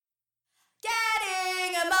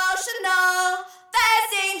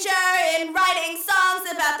danger in writing songs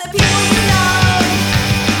about the people you know.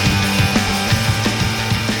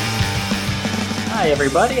 Hi,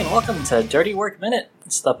 everybody, and welcome to Dirty Work Minute.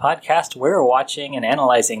 It's the podcast where we're watching and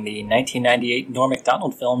analyzing the 1998 Norm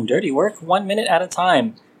Macdonald film Dirty Work 1 minute at a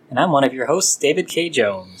time. And I'm one of your hosts, David K.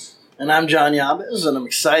 Jones. And I'm John Yabez, and I'm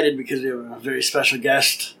excited because we have a very special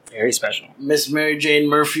guest. Very special. Miss Mary Jane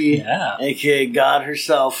Murphy, a.k.a. God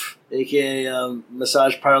herself, a.k.a.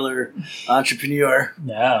 Massage parlor entrepreneur,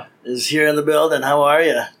 is here in the building. How are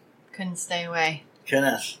you? Couldn't stay away.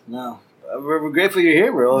 Goodness, no. We're grateful you're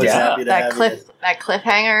here. We're always happy to have you. That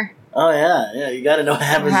cliffhanger. Oh, yeah. You got to know what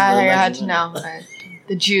happens. I had to know.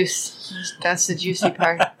 The juice. That's the juicy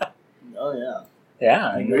part. Oh, yeah. Yeah.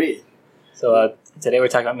 I agree. So today we're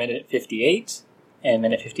talking about minute 58, and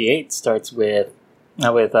minute 58 starts with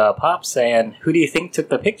Pop saying, "Who do you think took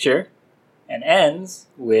the picture?" and ends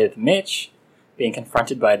with Mitch being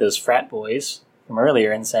confronted by those frat boys from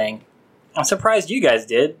earlier and saying, "I'm surprised you guys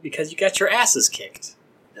did because you got your asses kicked."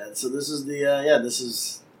 Yeah, so this is this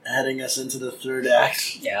is heading us into the third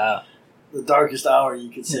act. Yeah. The darkest hour, you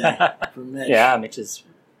could say, for Mitch. Yeah, Mitch is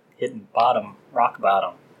hitting rock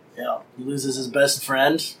bottom. Yeah, he loses his best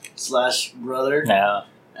friend / brother. Yeah.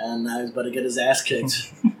 And now he's about to get his ass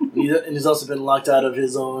kicked. and he's also been locked out of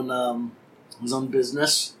his own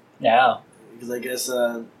business. Yeah. Because I guess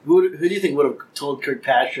who do you think would have told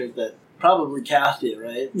Kirkpatrick that? Probably Kathy,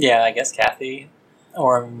 right? Yeah, I guess Kathy,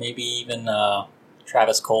 or maybe even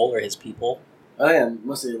Travis Cole or his people. Oh yeah,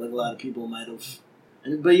 mostly like a lot of people might have.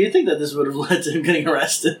 But you think that this would have led to him getting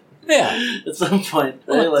arrested? Yeah, at some point.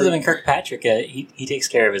 Well, right? Kirkpatrick, he takes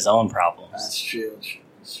care of his own problems. That's true.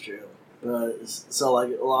 That's true. But so,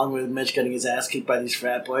 like, along with Mitch getting his ass kicked by these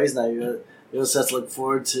frat boys, now you also have to look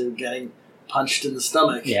forward to getting punched in the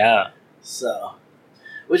stomach. Yeah. So,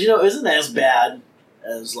 which isn't as bad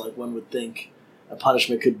as like one would think a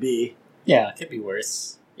punishment could be. Yeah, it could be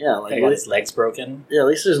worse. Yeah, like got his legs broken. Yeah, at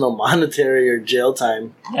least there's no monetary or jail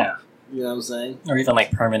time. Yeah. You know what I'm saying? Or even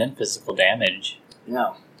like permanent physical damage.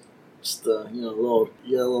 Yeah. Just a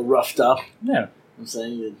little roughed up. Yeah. I'm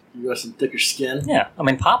saying you got some thicker skin. Yeah. I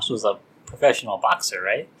mean, Pops was a professional boxer,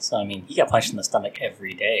 right? So, I mean, he got punched in the stomach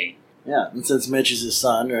every day. Yeah, and since Mitch is his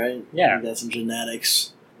son, right? Yeah. He got some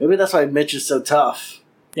genetics. Maybe that's why Mitch is so tough.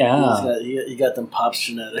 Yeah. He got them Pops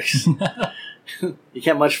genetics. He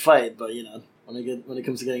can't much fight, but, when it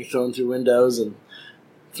comes to getting thrown through windows and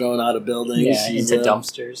thrown out of buildings. Into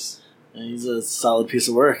dumpsters. He's a solid piece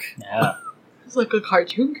of work. Yeah. He's like a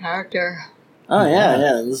cartoon character. Oh,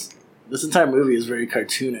 yeah. This entire movie is very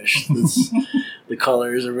cartoonish. The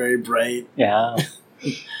colors are very bright. Yeah.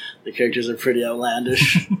 The characters are pretty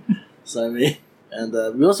outlandish. So, I mean, and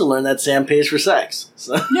we also learned that Sam pays for sex.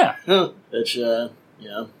 So, yeah. Which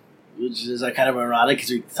is kind of ironic because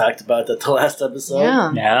we talked about that the last episode.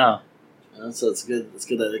 Yeah. Yeah. So it's good. It's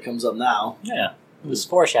good that it comes up now. Yeah. It was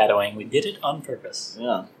foreshadowing. We did it on purpose.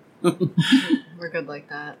 Yeah. We're good like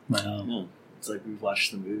that. Wow. Yeah. It's like we've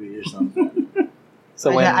watched the movie or something.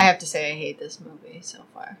 So I have to say I hate this movie so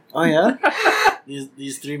far. Oh yeah?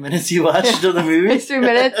 these 3 minutes you watched of the movie? It's 3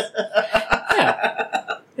 minutes?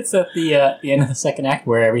 Yeah. It's at the end of the second act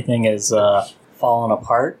where everything is falling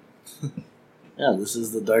apart. Yeah, this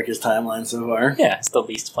is the darkest timeline so far. Yeah, it's the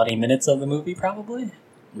least funny minutes of the movie, probably.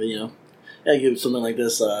 But, give something like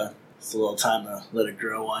this it's a little time to let it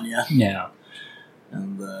grow on you. Yeah.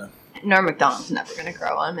 And Norm Macdonald's never going to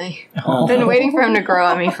grow on me. I've been waiting for him to grow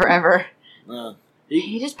on me forever.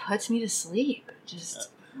 He just puts me to sleep.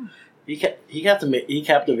 He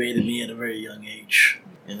captivated me at a very young age.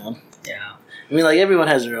 Yeah. I mean, like, everyone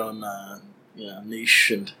has their own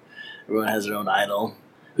niche, and everyone has their own idol.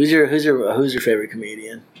 Who's your favorite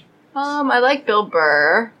comedian? I like Bill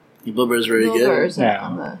Burr. Bill Burr's very good. Yeah.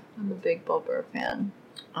 I'm a big Bill Burr fan.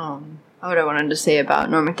 What I wanted to say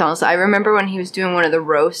about Norm Macdonald. I remember when he was doing one of the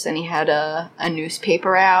roasts and he had a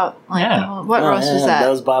newspaper out. What roast was that? That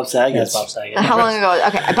was Bob Saget. Yeah, Bob Saget. How long ago?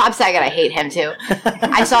 Okay, Bob Saget, I hate him too.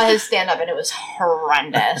 I saw his stand-up and it was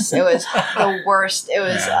horrendous. It was the worst. It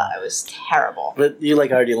was terrible. But you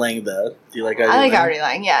like Artie Lang, though. Do you like Artie Lang? I like Artie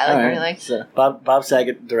Lang, yeah. I like Artie Lang. So Bob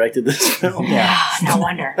Saget directed this film. Yeah. No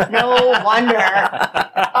wonder. Oh,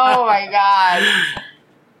 my God.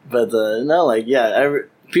 But,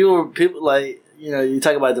 people like, you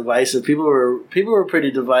talk about divisive. People were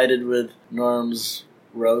pretty divided with Norm's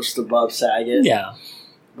roast of Bob Saget. Yeah.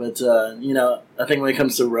 But, I think when it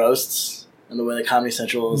comes to roasts and the way that Comedy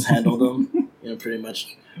Central has handled them, pretty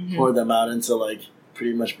much pour them out into, like,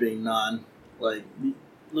 pretty much being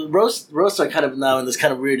roasts are kind of now in this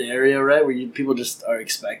kind of weird area, right, where people just are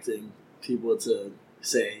expecting people to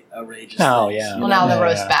say outrageous Oh, things. yeah. Well, now the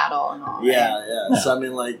roast battle and all. Yeah. So I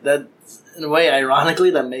mean, like that. In a way, ironically,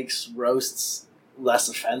 that makes roasts less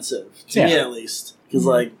offensive to me, at least. Because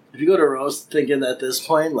like, if you go to roast thinking at this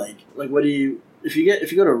point, like what do you? If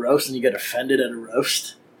you go to roast and you get offended at a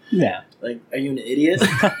roast, like, are you an idiot?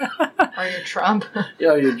 Or you're Trump?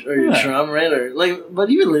 Or you're Trump, right? Or like, but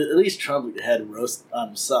even at least Trump had a roast on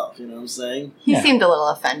himself. You know what I'm saying? He seemed a little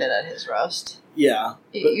offended at his roast. Yeah,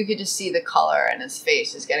 you could just see the color in his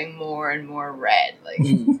face is getting more and more red. Like,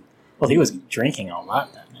 well, he was drinking a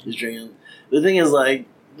lot then. He's drinking. The thing is, like,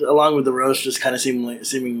 along with the roast just kind of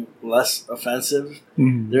seeming less offensive,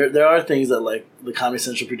 there are things that, like, the Comedy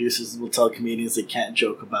Central producers will tell comedians they can't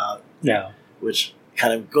joke about. Yeah. Which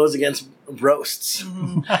kind of goes against roasts.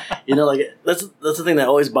 You know, like, that's the thing that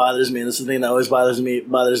always bothers me, and that's the thing that always bothers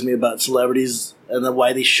me about celebrities and then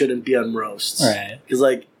why they shouldn't be on roasts. Right. Because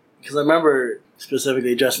I remember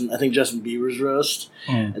specifically Justin Bieber's roast,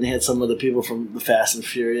 and they had some of the people from the Fast and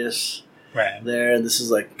Furious there, and this is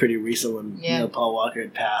like pretty recent when Paul Walker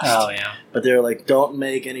had passed. Oh yeah. But they were like, don't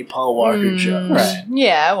make any Paul Walker jokes. Right.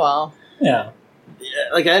 Yeah, well. Yeah.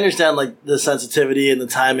 Like, I understand, like, the sensitivity and the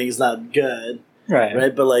timing is not good.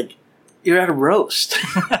 Right? But, like, you're at a roast.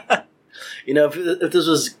 You know, if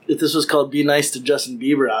this was called Be Nice to Justin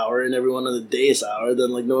Bieber Hour and everyone on the Deus Hour,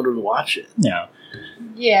 then, like, no one would watch it. Yeah.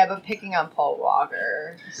 Yeah, but picking on Paul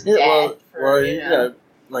Walker.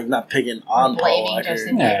 Like, not picking on Paul Walker.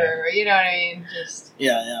 Justin Bieber, you know what I mean? Just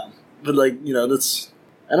But, like, you know, that's,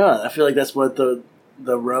 I don't know. I feel like that's what the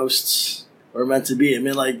roasts are meant to be. I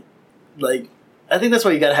mean, like, I think that's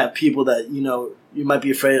why you got to have people that, you know, you might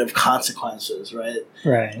be afraid of consequences, right?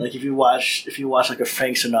 Right. Like, if you watch like a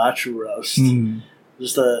Frank Sinatra roast,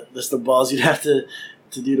 just the balls you'd have to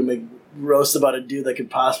do to make roast about a dude that could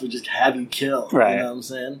possibly just have you killed. Right. You know what I'm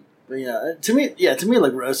saying? But to me,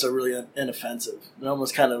 like, roasts are really inoffensive. They're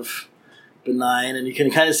almost kind of benign, and you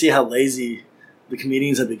can kind of see how lazy the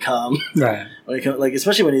comedians have become. Right. Like,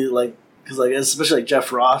 especially when especially like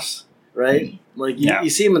Jeff Ross, right? Like, you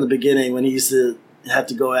see him in the beginning when he used to have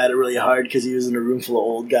to go at it really hard because he was in a room full of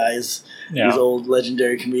old guys, these old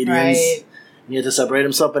legendary comedians. Right. He had to separate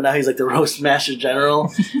himself, but now he's like the roast master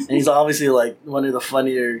general, and he's obviously like one of the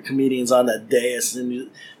funnier comedians on that dais.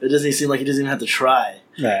 And it doesn't seem like he doesn't even have to try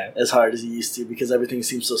as hard as he used to because everything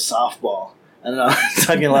seems so softball. I don't know. I'm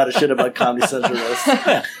talking a lot of shit about Comedy Central roast.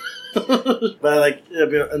 But like,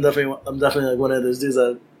 I'm definitely like one of those dudes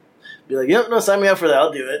that be like, yep, no, sign me up for that.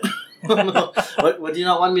 I'll do it. What do you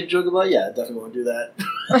not want me to joke about? Yeah, I definitely won't do that.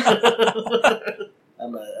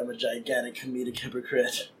 I'm a gigantic comedic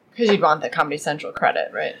hypocrite. Because you'd want the Comedy Central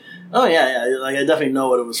credit, right? Oh yeah. Like, I definitely know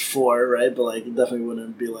what it was for, right? But like, it definitely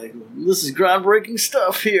wouldn't be like, this is groundbreaking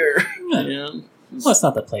stuff here. Yeah. Well, it's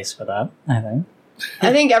not the place for that, I think.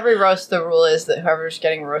 I think every roast, the rule is that whoever's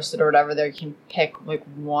getting roasted or whatever, they can pick like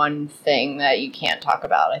one thing that you can't talk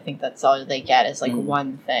about. I think that's all they get is like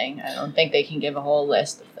one thing. I don't think they can give a whole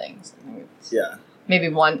list of things. Maybe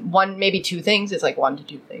one, maybe two things. It's like 1 to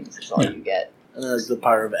 2 things. That's all you get. And that's the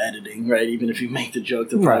power of editing, right? Even if you make the joke,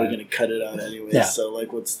 they're probably going to cut it out anyway. Yeah. So,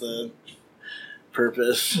 like, what's the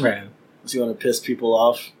purpose? Right. So you want to piss people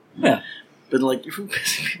off? Yeah. But, like, you're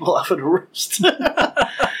pissing people off at a roast.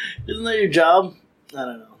 Isn't that your job? I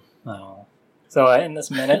don't know. Oh. So, in this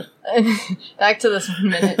minute... Back to this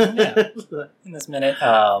minute. In this minute,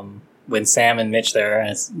 when Sam and Mitch there,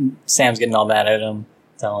 and Sam's getting all mad at him,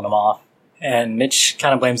 telling him off. And Mitch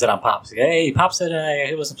kind of blames it on Pops. Like, hey, Pop said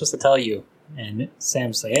I wasn't supposed to tell you. And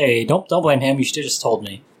Sam's like, hey, don't blame him. You should have just told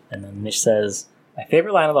me. And then Mitch says, my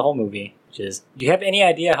favorite line of the whole movie, which is, do you have any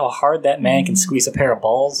idea how hard that man can squeeze a pair of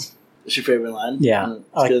balls? That's your favorite line? Yeah.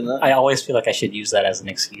 I always feel like I should use that as an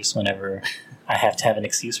excuse whenever I have to have an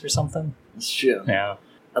excuse for something. It's true. Yeah.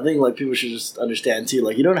 I think, like, people should just understand, too.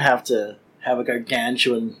 Like, you don't have to have a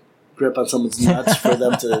gargantuan grip on someone's nuts for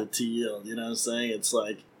them to yield. You know what I'm saying? It's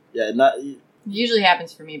like, usually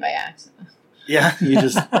happens for me by accident. Yeah, you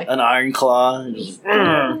just an iron claw. And just,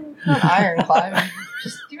 not iron claw. I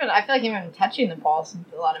feel like even touching the balls,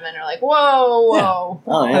 a lot of men are like, whoa. Yeah.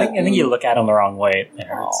 Oh, yeah. I think you look at them the wrong way. It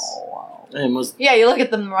hurts. Yeah, you look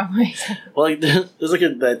at them the wrong way. Well, like, there's like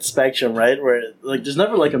that spectrum, right? Where like there's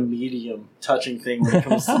never like a medium touching thing when it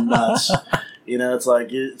comes to nuts. You know, it's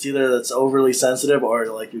like it's either that's overly sensitive or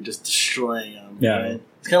like you're just destroying them. Yeah. Right?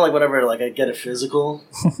 It's kind of like whenever like I get a physical,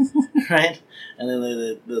 right? And then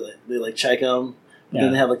they like check them, and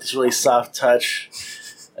then they have like this really soft touch,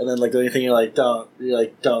 and then like the only thing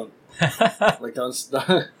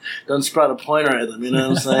don't sprout a pointer at them. You know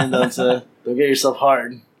what I'm saying? Don't get yourself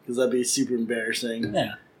hard because that'd be super embarrassing.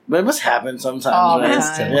 Yeah, but it must happen sometimes. Oh,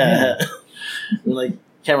 right? Yeah. Like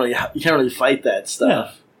you can't really fight that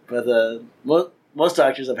stuff. But most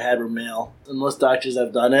doctors I've had were male, and most doctors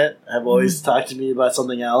I've done it have always talked to me about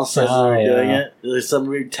something else as they're doing it. There's some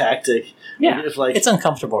weird tactic. Yeah, if, like, it's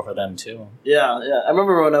uncomfortable for them too. Yeah. I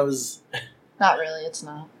remember when I was. Not really. It's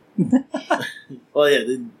not. Well, yeah,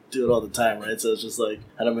 they do it all the time, right? So it's just like,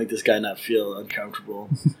 how to make this guy not feel uncomfortable.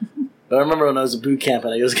 But I remember when I was at boot camp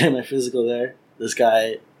and I was getting my physical there, this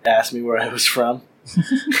guy asked me where I was from.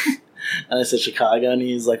 And I said Chicago, and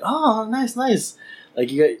he's like, "Oh, nice.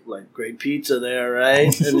 Like, you got like great pizza there,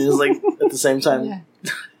 right?" And he was like, at the same time,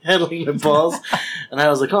 handling my balls. And I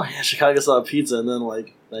was like, "Oh yeah, Chicago saw pizza," and then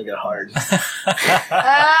I got hard.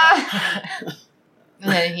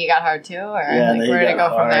 And then he got hard too, or yeah, like, where did it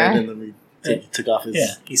go from there? And then we took off his.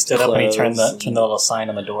 Yeah, he stood up and he turned the little sign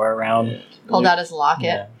on the door around. Yeah. Pulled out his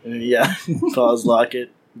locket. Yeah, pulled out his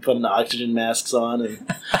locket, put an oxygen masks on, and.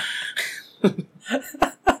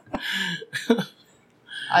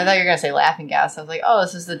 I thought you were gonna say laughing gas. I was like, "Oh,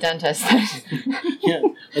 this is the dentist." Yeah,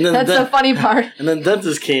 and then that's the funny part. And then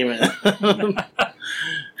dentist came in. The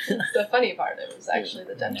funny part. It was actually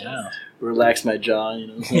the dentist. Yeah. Relax my jaw, you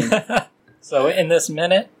know. So in this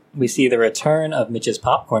minute, we see the return of Mitch's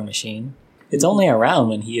popcorn machine. It's only around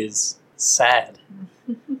when he is sad.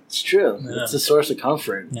 It's true. Yeah. It's a source of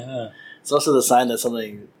comfort. Yeah. It's also the sign that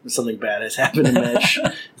something bad has happened to Mitch,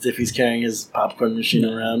 as if he's carrying his popcorn machine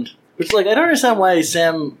around. Which, like, I don't understand why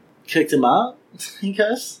Sam kicked him out, I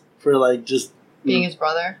guess, for, like, just... Being his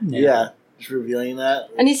brother? Yeah, just revealing that.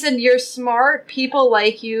 And he said, "You're smart, people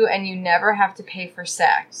like you, and you never have to pay for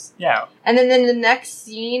sex." Yeah. And then in the next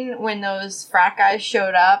scene, when those frat guys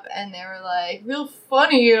showed up, and they were like, "Real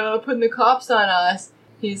funny, putting the cops on us,"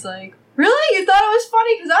 he's like, "Really? You thought it was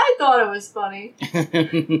funny? Because I thought it was funny."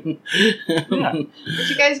 Yeah. But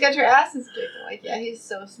you guys got your asses kicked. I'm like, yeah, he's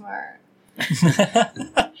so smart.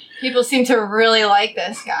 People seem to really like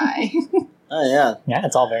this guy. Oh, yeah. Yeah,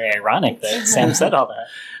 it's all very ironic that Sam said all that.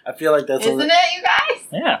 I feel like that's... Isn't it, you guys?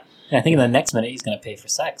 Yeah. And I think in the next minute he's going to pay for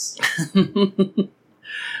sex. I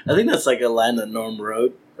think that's like a line that Norm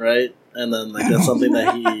wrote, right? And then like that's something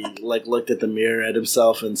that he like looked at the mirror at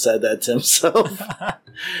himself and said that to himself.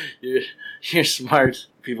 You're smart.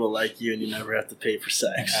 People like you, and you never have to pay for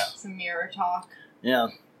sex. Yeah. Some mirror talk. Yeah,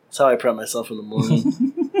 that's how I prep myself in the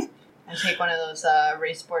morning. I take one of those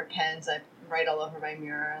erase board pens. I write all over my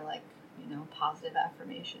mirror, like, positive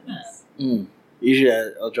affirmations. Mm. Usually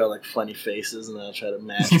I'll draw like funny faces, and then I'll try to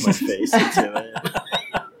match my face into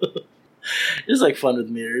it. It's like fun with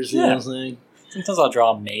mirrors, you know what I'm saying? Sometimes I'll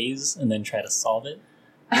draw a maze and then try to solve it.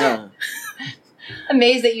 Yeah. A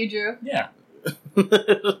maze that you drew. Yeah. When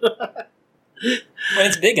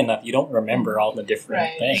it's big enough, you don't remember all the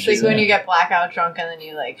different things. It's like when you get blackout drunk and then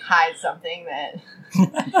you like hide something that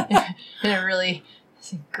in a really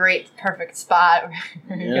great, perfect spot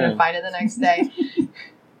where you're going to find it the next day.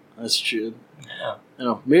 That's true. Yeah. I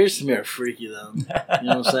know. Mirrors to me are freaky, though. You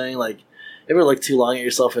know what I'm saying? Like, you ever look too long at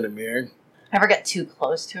yourself in a mirror? Ever get too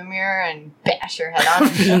close to a mirror and bash your head on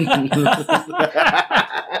it?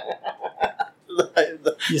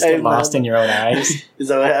 You just get lost in your own eyes. Is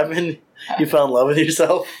that what happened? You fell in love with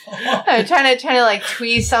yourself? I'm trying to like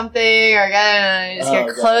tweeze something or just get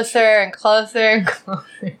closer and closer and closer.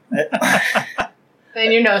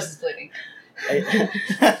 Then your nose is bleeding.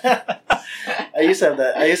 I used to have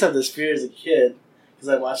that. I used to have this fear as a kid because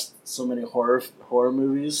I watched so many horror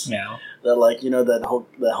movies. Yeah. That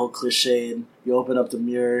that whole cliche. And you open up the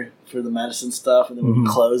mirror for the medicine stuff, and then when you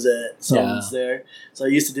close it, someone's there. So I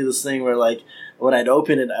used to do this thing where like when I'd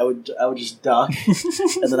open it, I would just duck,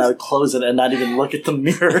 and then I would close it and not even look at the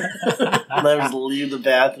mirror, and I would just leave the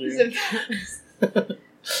bathroom. I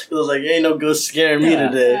was like, "Ain't no ghost scaring me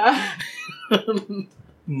today." Yeah.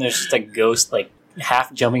 And there's just a ghost like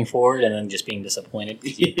half jumping forward and then just being disappointed.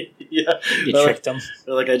 You tricked him.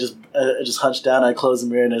 Or like I just hunched down, I close the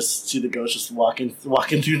mirror, and I see the ghost just walking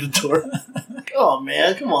through the door. Oh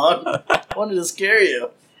man, come on! I wanted to scare you.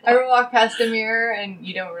 Ever walk past a mirror and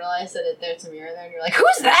you don't realize that there's a mirror there, and you're like,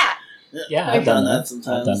 "Who's that?" Yeah, I've done that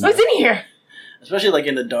sometimes. What's in here? Especially like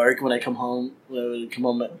in the dark when I come home,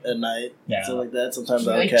 at night, stuff like that. Sometimes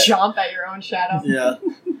You I'll jump at your own shadow. Yeah,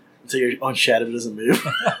 until your own shadow doesn't move.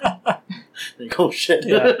 Like, oh shit!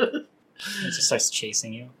 Yeah. It just starts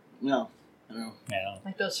chasing you. No, I know. Yeah.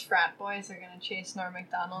 Like those frat boys are gonna chase Norm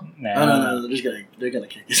Macdonald. No, they're gonna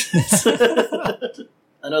kick us.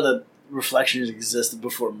 I know that reflections existed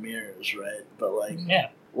before mirrors, right? But like, I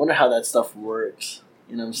wonder how that stuff works.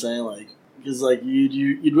 You know what I'm saying? Like, because like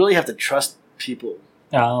you'd really have to trust people.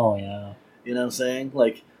 Oh yeah. You know what I'm saying?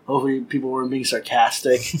 Like, hopefully people weren't being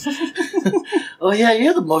sarcastic. Oh yeah,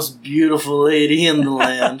 you're the most beautiful lady in the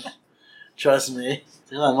land. Trust me.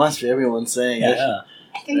 That must be everyone saying it. Yeah.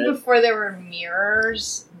 I think Right. before there were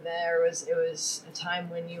mirrors, it was a time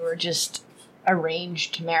when you were just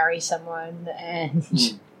arranged to marry someone, and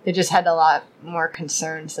they just had a lot more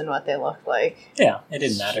concerns than what they looked like. Yeah, it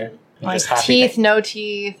didn't matter. You're Like just happy teeth, that- no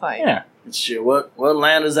teeth. Like Yeah. It's true. What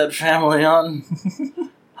land is that family on?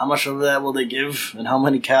 How much of that will they give? And how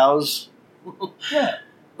many cows? Yeah.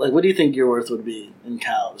 Like, what do you think your worth would be in And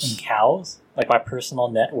cows? cows? Like my personal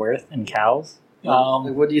net worth in cows?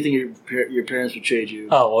 Like, what do you think your parents would trade you?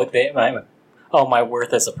 My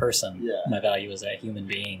worth as a person. Yeah. My value as a human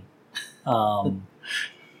being.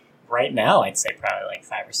 Right now, I'd say probably like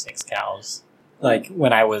 5 or 6 cows. Like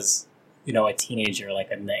when I was, a teenager, like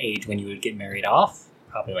in the age when you would get married off,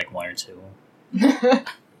 probably like 1 or 2.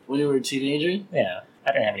 When you were a teenager? Yeah.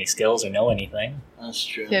 I didn't have any skills or know anything. That's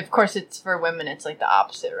true. Yeah, of course, it's for women. It's like the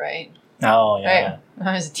opposite, right? Oh, yeah. Right. When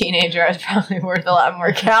I was a teenager, I was probably worth a lot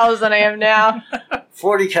more cows than I am now.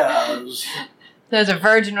 40 cows. I was a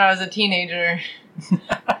virgin when I was a teenager.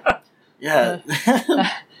 Yeah.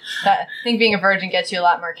 I think being a virgin gets you a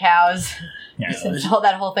lot more cows. Yeah. It's all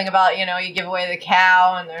that whole thing about, you give away the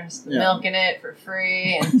cow and there's Yeah. milk in it for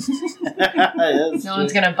free and That's no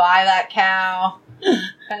one's true. going to buy that cow.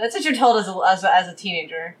 That's what you're told as a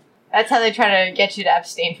teenager. That's how they try to get you to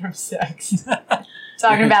abstain from sex.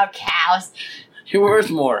 Talking about cows. You're worth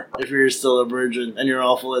more if you're still a virgin and you're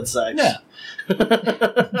awful at sex. Yeah.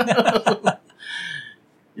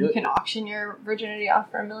 You can auction your virginity off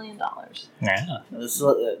for $1 million. Yeah. That's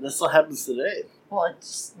what happens today. Well,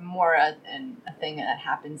 it's more a thing that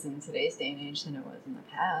happens in today's day and age than it was in the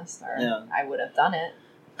past, or Yeah. I would have done it.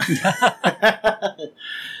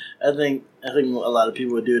 I think a lot of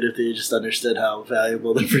people would do it if they just understood how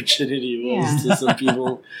valuable their virginity was to some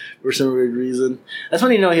people for some weird reason. That's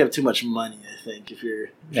when you know you have too much money. I think if you're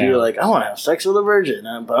like, I want to have sex with a virgin,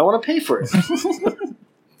 but I want to pay for it.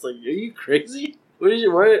 It's like, are you crazy? Where are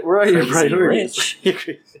your Crazy priorities? rich. You're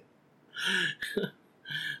crazy.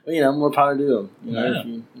 Well, more power to them. Yeah. If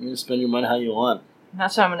you're gonna spend your money how you want.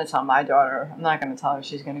 That's what I'm going to tell my daughter. I'm not going to tell her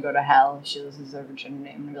she's going to go to hell if she loses her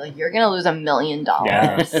virginity. I'm going to be like, you're going to lose $1 million.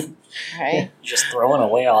 Yeah. Right? You're just throwing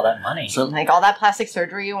away all that money. Like, all that plastic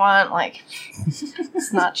surgery you want, like,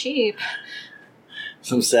 it's not cheap.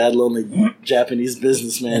 Some sad, lonely Japanese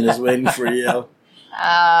businessman is waiting for you.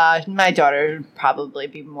 My daughter would probably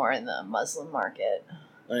be more in the Muslim market.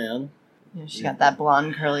 I am. She's got that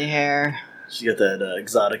blonde curly hair. She got that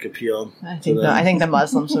exotic appeal. I think the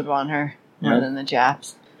Muslims would want her more than the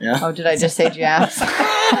Japs. Yeah. Oh, did I just say Japs?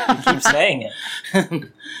 You keep saying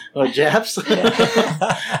it. Oh, Japs?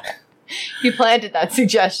 You planted that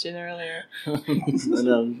suggestion earlier.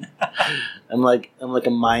 And, I'm like a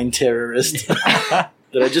mind terrorist.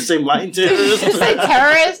 Did I just say mind Did terrorist? you say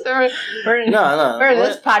terrorist? Where No. Where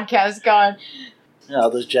this podcast going? Yeah, all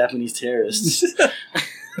those Japanese terrorists.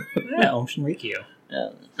 Yeah, Om Shinrikyo. Yeah.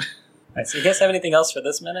 Alright, so you guys have anything else for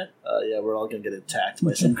this minute? Yeah, we're all gonna get attacked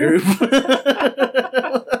by some group.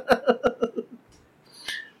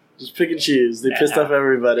 Just pick and choose. They pissed Yeah. off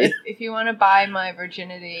everybody. If you want to buy my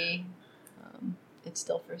virginity, it's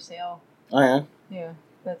still for sale. Oh yeah. Yeah,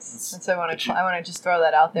 that's what I want to. I want to just throw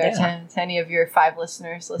that out there to any of your 5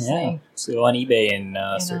 listeners Yeah. listening. So go on eBay and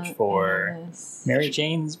search for Mary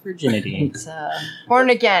Jane's Virginity. It's born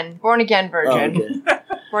again virgin, Oh, okay.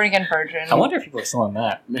 born again virgin. I wonder if people are selling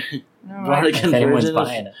that. Born If again anyone's virgin.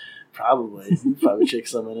 buying it. Probably. You probably check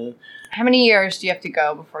some in it. How many years do you have to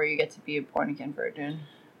go before you get to be a born again virgin?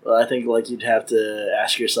 Well, I think you'd have to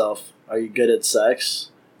ask yourself, are you good at sex?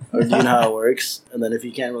 Or do you know how it works? And then if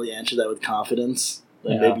you can't really answer that with confidence,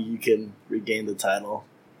 then Yeah. maybe you can regain the title.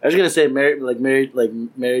 I was gonna say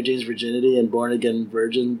Mary Jane's Virginity and Born Again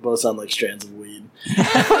Virgin both sound like strands of weed.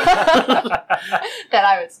 That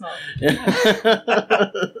I would smoke.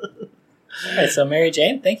 Alright, so Mary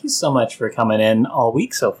Jane, thank you so much for coming in all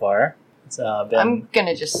week so far. It's been I'm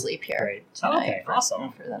gonna just sleep here great. tonight. Okay,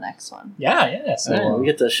 awesome. For the next one. Yeah. So We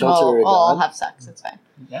get the shelter. We'll all God. have sex. It's fine.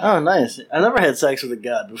 yeah. Oh, nice! I never had sex with a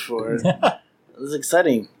god before. It was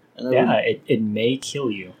exciting. It may kill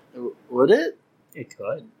you. Would it It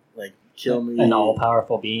could. kill me? An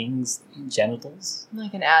all-powerful being's genitals.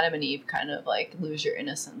 Like an Adam and Eve kind of lose your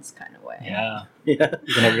innocence kind of way. Yeah. Yeah.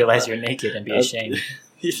 You're going to realize you're naked and be ashamed.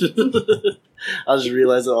 I'll just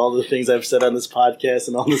realize that all the things I've said on this podcast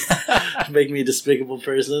and all this make me a despicable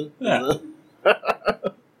person. Yeah.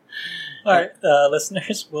 All right,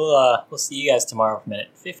 listeners, we'll see you guys tomorrow for minute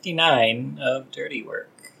 59 of Dirty Work.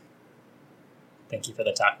 Thank you for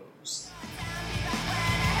the tacos.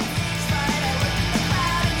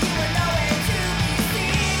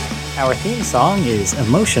 Our theme song is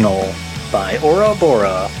Emotional by Ora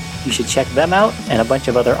Bora. You should check them out and a bunch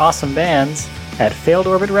of other awesome bands at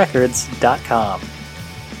failedorbitrecords.com.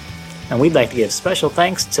 And we'd like to give special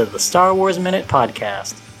thanks to the Star Wars Minute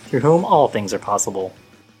podcast, through whom all things are possible.